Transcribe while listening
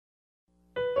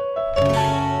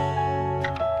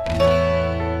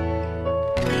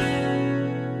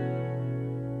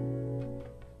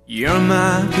You're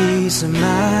my peace of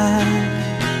mind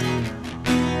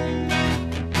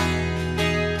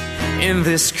in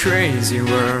this crazy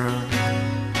world.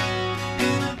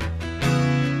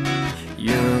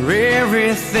 You're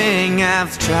everything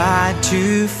I've tried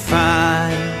to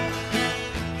find.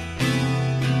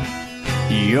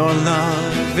 Your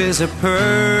love is a pearl.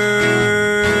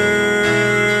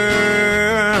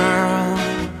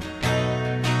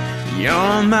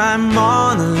 You're my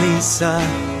Mona Lisa.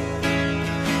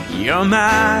 You're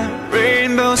my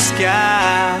rainbow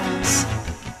skies.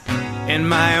 And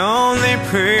my only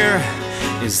prayer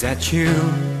is that you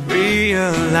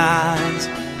realize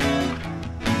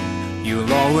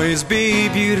you'll always be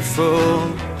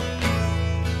beautiful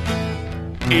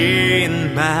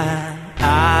in my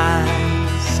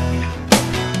eyes.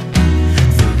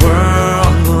 The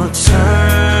world will turn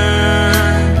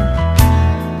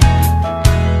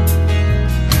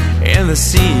and the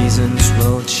seasons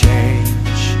will change,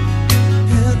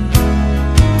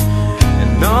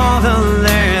 and all the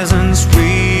lessons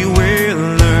we will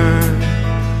learn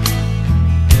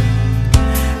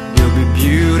will be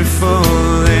beautiful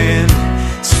and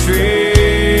strange.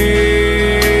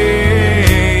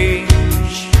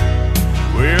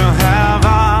 We'll have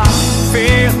our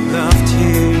fill of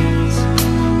tears,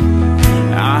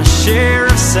 our share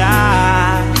of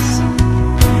sighs,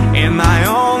 and my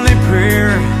only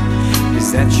prayer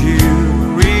is that you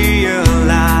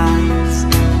realize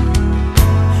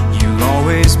you'll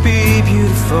always be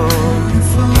beautiful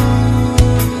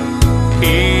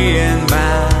in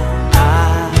my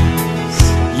eyes.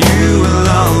 You will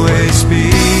always be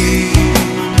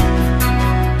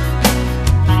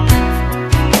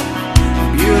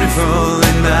beautiful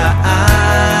in my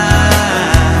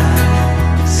eyes,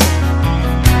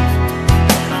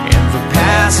 and the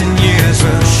passing years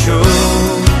will show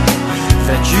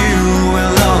that you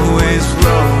will always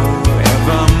grow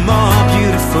ever more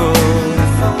beautiful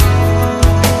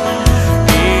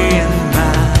in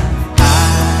my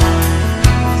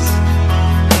eyes.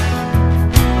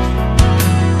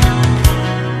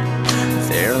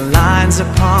 There are lines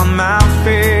upon my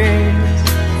face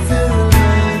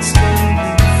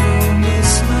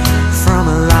from a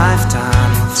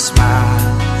lifetime of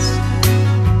smiles,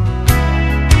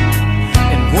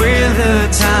 and when the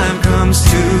time comes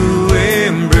to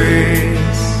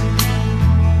embrace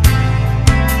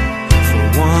for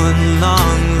one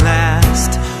long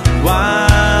last while,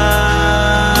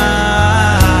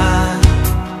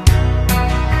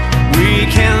 we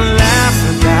can laugh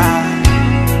about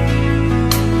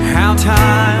how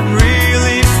time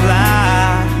really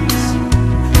flies.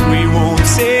 We won't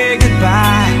say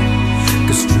goodbye,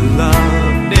 'cause true love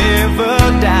never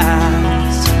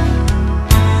dies.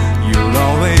 You'll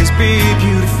always be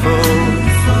beautiful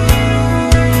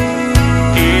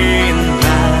in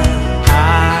my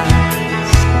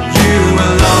eyes. You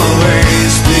will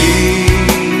always be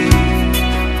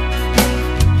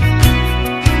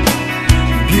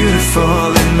beautiful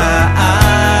in my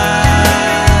eyes,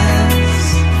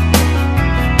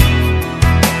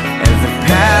 and the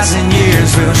passing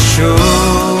years will show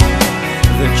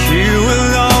that you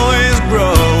will always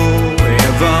grow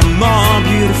ever more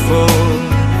beautiful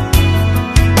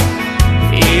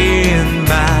in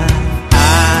my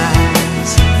eyes.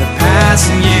 The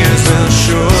passing years will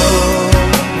show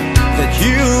that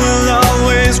you will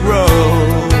always grow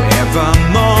ever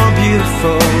more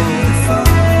beautiful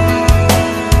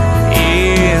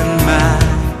in my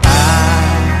eyes.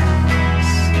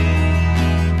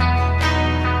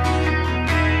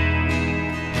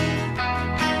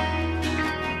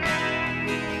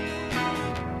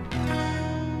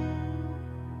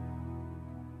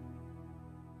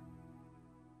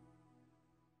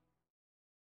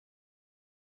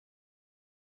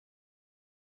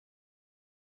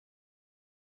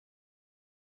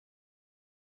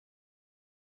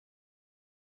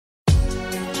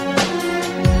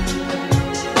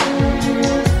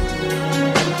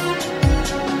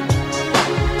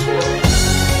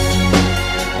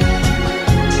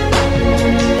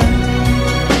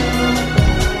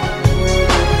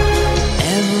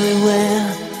 Everywhere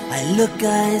I look,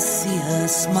 I see her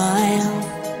smile,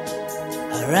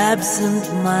 her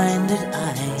absent-minded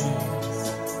eyes,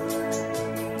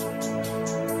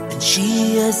 and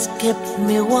she has kept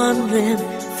me wondering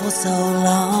for so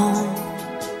long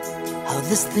how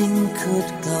this thing could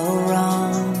go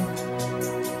wrong.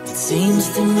 It seems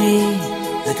to me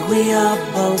that we are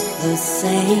both the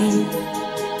same,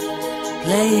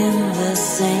 playing the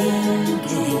same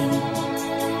game.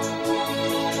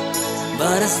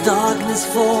 But as darkness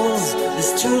falls,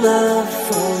 this true love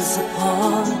falls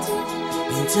apart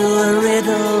into a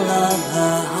riddle of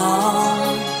her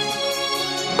heart.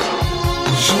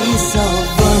 She's so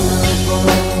vulnerable,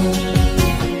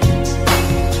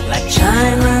 like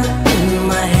china in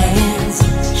my hands.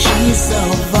 She's so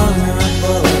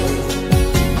vulnerable,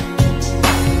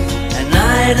 and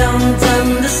I don't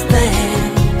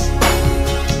understand.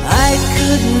 I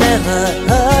could never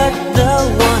hurt the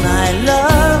one I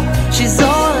love. She's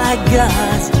all I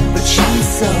got, but she's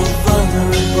so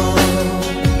vulnerable,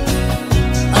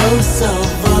 oh so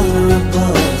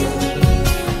vulnerable.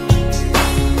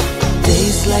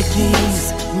 Days like these,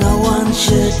 no one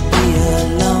should be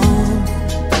alone.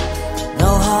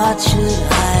 No heart should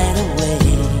hide away.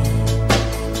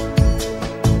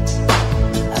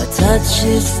 Her touch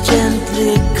is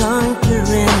gently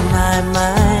conquering my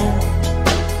mind.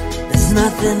 There's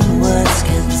nothing words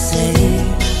can say.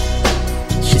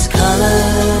 She's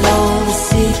colored all the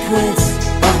secrets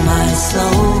of my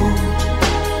soul.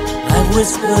 I've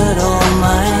whispered all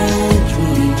my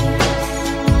dreams.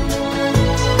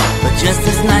 But just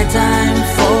as nighttime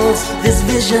falls, this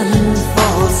vision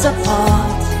falls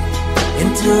apart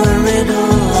into a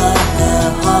riddle of the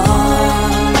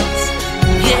heart.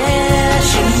 Yeah,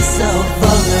 she's so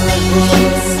vulnerable,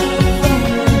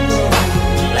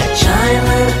 like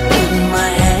china in my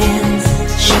hands.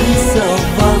 She's so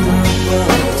vulnerable,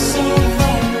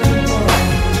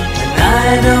 and I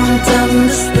don't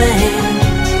understand.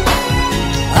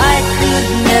 I could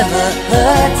never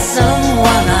hurt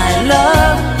someone I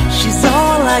love. She's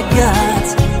all I got,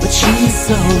 but she's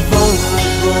so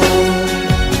vulnerable,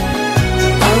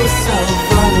 oh so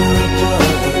vulnerable.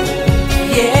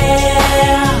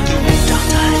 Yeah,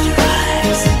 don't hide your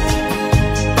eyes.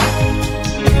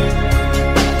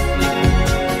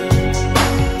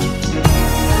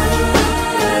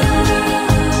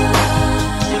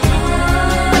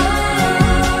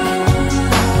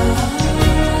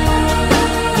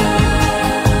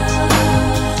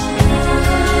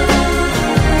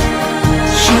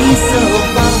 She's so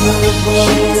vulnerable,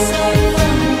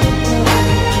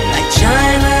 like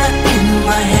china in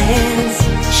my hands.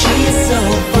 She's so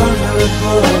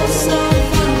vulnerable,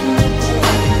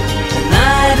 and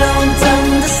I don't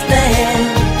understand.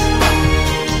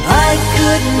 I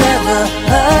could never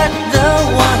hurt the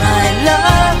one I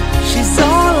love. She's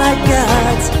all I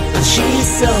got, but she's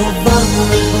so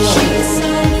vulnerable,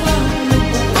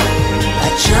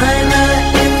 like china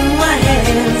in my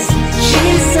hands.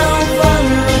 She's so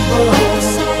vulnerable,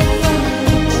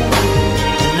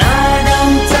 and I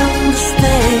don't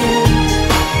understand.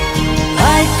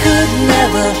 I could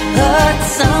never hurt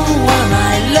someone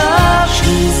I love.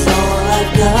 She's all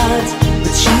I've got,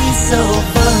 but she's so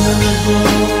vulnerable,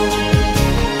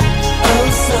 oh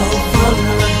so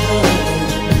vulnerable.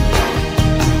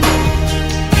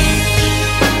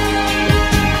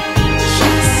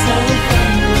 She's so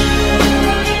vulnerable,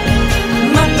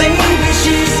 my baby,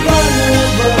 she's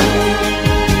vulnerable.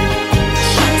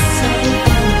 She's so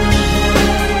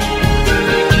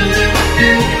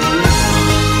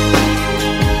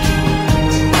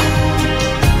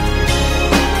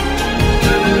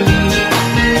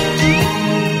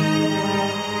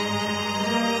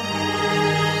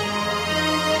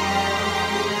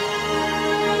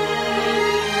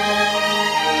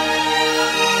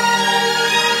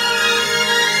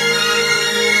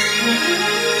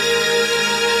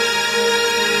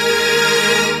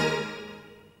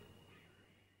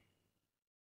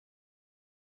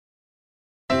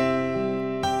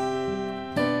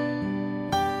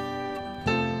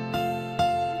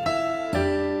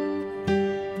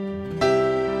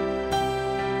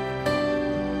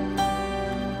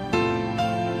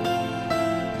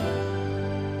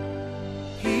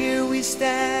Here we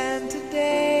stand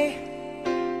today,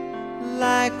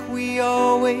 like we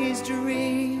always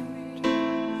dreamed,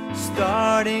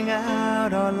 starting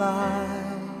out our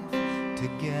life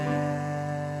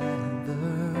together.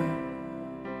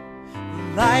 The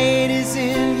light is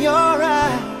in your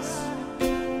eyes,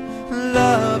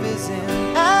 love is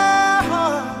in our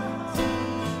hearts.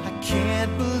 I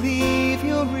can't believe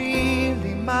you're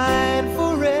really mine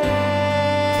forever.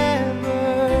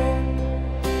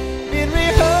 Been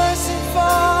rehearsing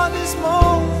for this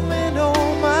moment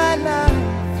all my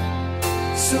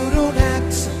life, so don't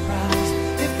act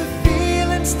surprised if the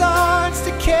feeling starts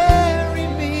to carry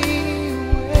me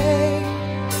away.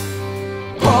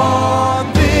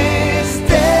 On this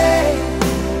day,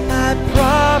 I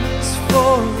promise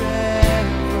forever.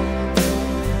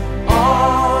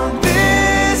 On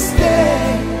this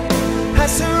day, I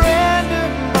surrender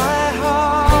my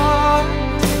heart.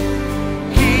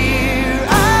 Here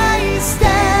I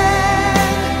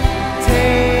stand,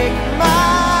 take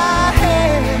my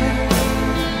hand,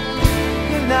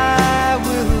 and I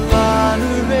will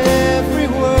honor every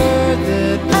word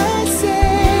that I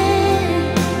say.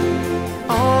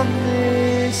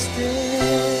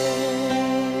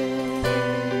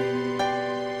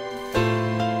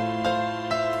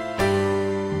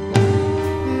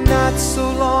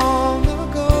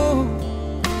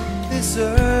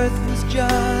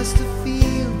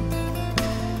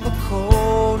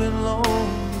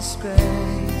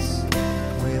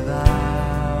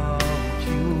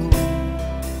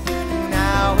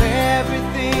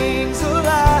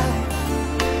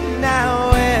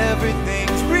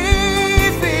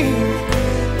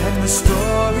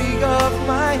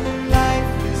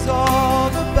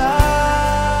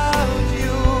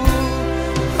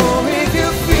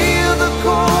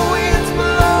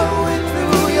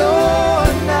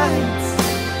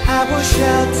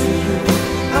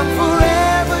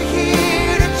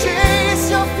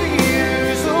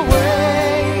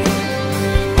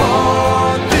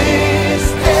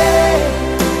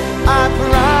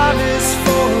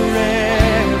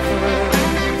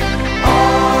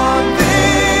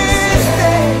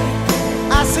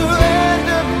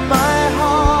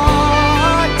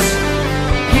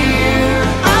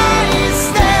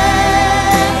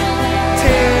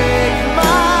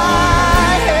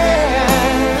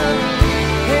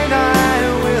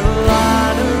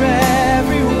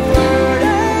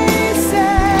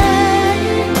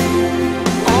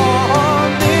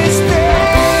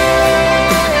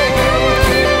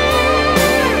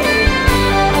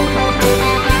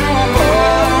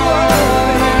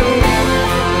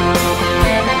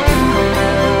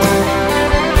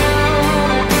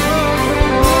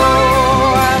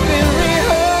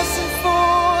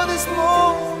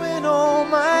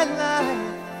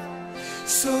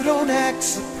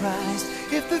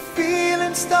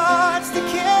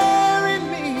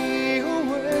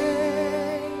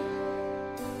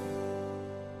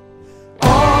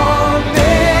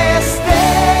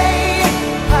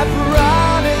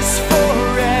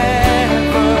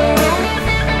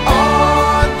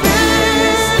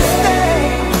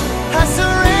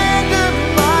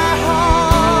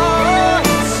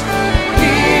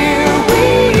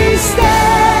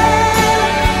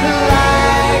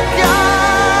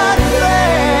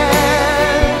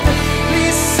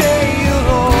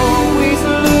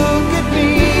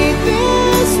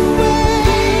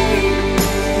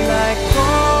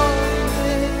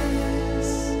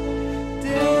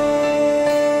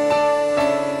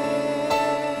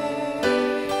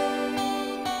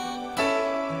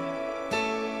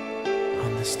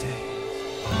 gonna stay.